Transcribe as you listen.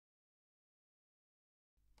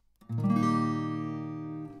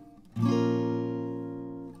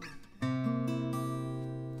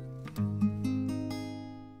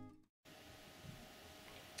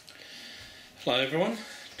Hello everyone,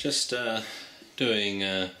 just doing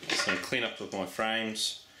some cleanup of my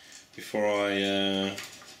frames before I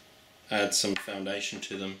add some foundation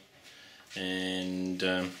to them and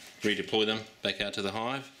redeploy them back out to the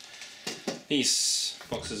hive. These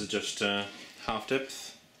boxes are just half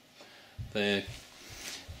depth. They're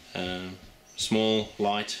small,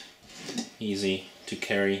 light, easy to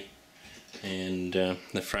carry, and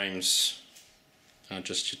the frames are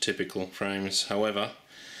just your typical frames. However,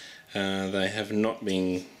 they have not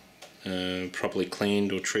been properly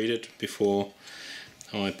cleaned or treated before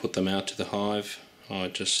I put them out to the hive. I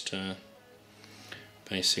just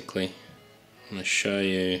basically want to show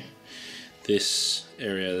you this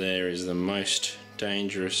area there is the most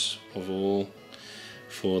dangerous of all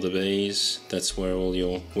for the bees. That's where all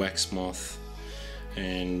your wax moth,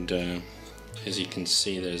 and as you can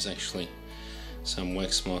see, there's actually some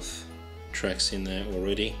wax moth tracks in there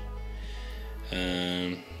already.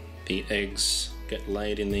 The eggs get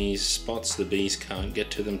laid in these spots, the bees can't get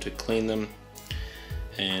to them to clean them,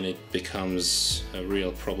 and it becomes a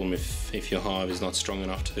real problem if your hive is not strong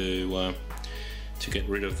enough to get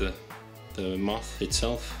rid of the moth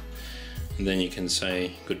itself. And then you can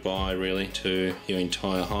say goodbye really to your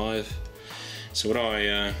entire hive. So what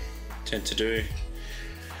I tend to do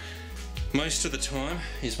most of the time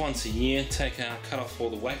is once a year cut off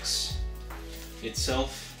all the wax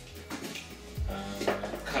itself,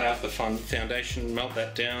 cut out the foundation, melt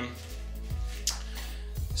that down.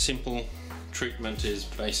 Simple treatment is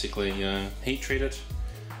basically heat treat it.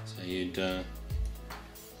 So you'd oh,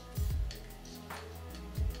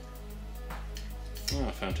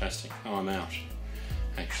 fantastic. Oh, I'm out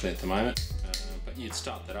actually at the moment, but you'd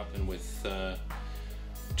start that up and with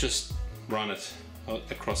just run it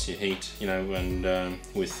across your heat, you know, and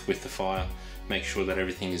with the fire, make sure that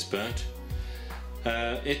everything is burnt.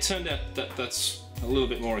 It turned out that that's a little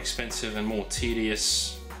bit more expensive and more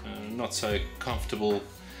tedious, not so comfortable,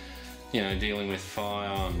 you know, dealing with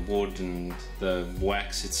fire and wood and the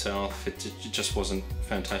wax itself. It just wasn't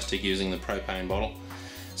fantastic using the propane bottle.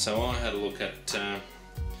 So I had a look at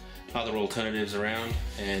other alternatives around,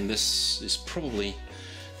 and this is probably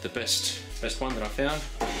the best one that I found.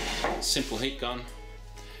 Simple heat gun,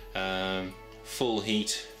 full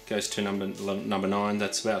heat, goes to number 9.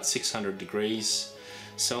 That's about 600 degrees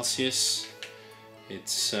Celsius.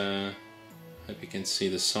 It's hope you can see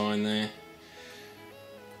the sign there,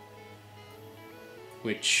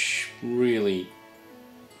 which really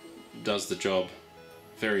does the job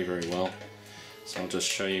very, very well. So I'll just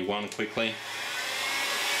show you one quickly.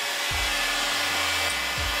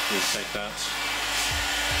 You take that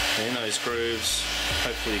in those grooves.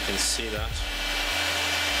 Hopefully you can see that.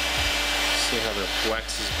 See how the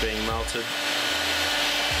wax is being melted,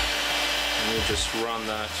 and you just run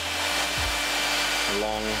that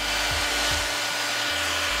along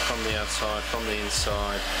from the outside, from the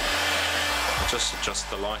inside. I'll just adjust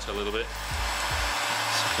the light a little bit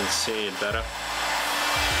so you can see it better.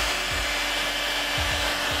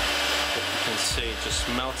 But you can see it just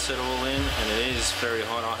melts it all in, and it is very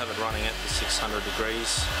hot. I have it running at the 600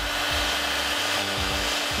 degrees.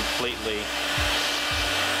 Completely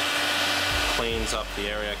cleans up the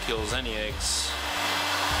area, kills any eggs.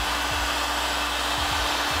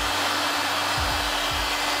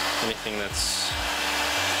 Anything that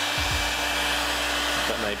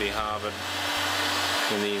may be harboured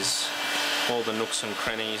in these, all the nooks and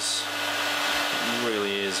crannies. It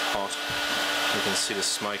really is hot. You can see the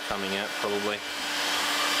smoke coming out probably.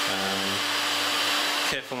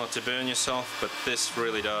 Careful not to burn yourself, but this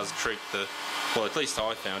really does treat the, well, at least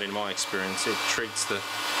I found in my experience, it treats the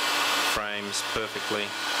frames perfectly.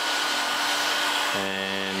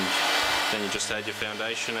 And then you just add your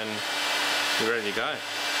foundation and you're ready to go.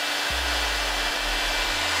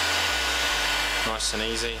 Nice and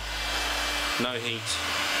easy. No heat,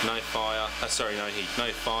 no fire. Sorry, no heat,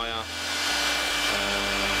 no fire.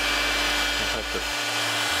 I hope that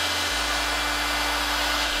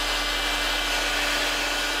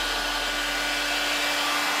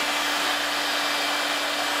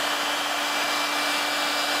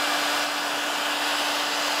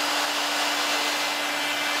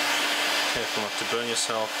careful not to burn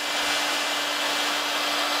yourself,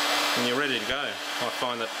 and you're ready to go. I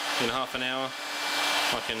find that in half an hour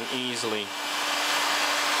I can easily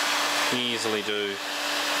do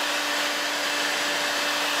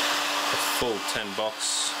a full 10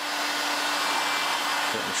 box.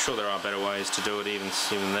 I'm sure there are better ways to do it even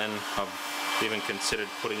then. I've even considered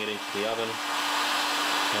putting it into the oven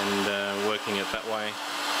and working it that way,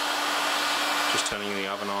 just turning the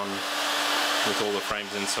oven on with all the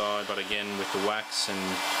frames inside, but again with the wax and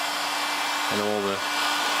all the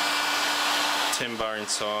tin bar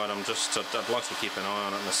inside. I'd like to keep an eye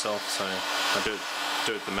on it myself, so I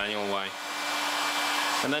do it the manual way.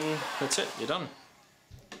 And then that's it, you're done.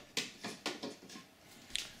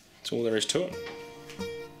 That's all there is to it.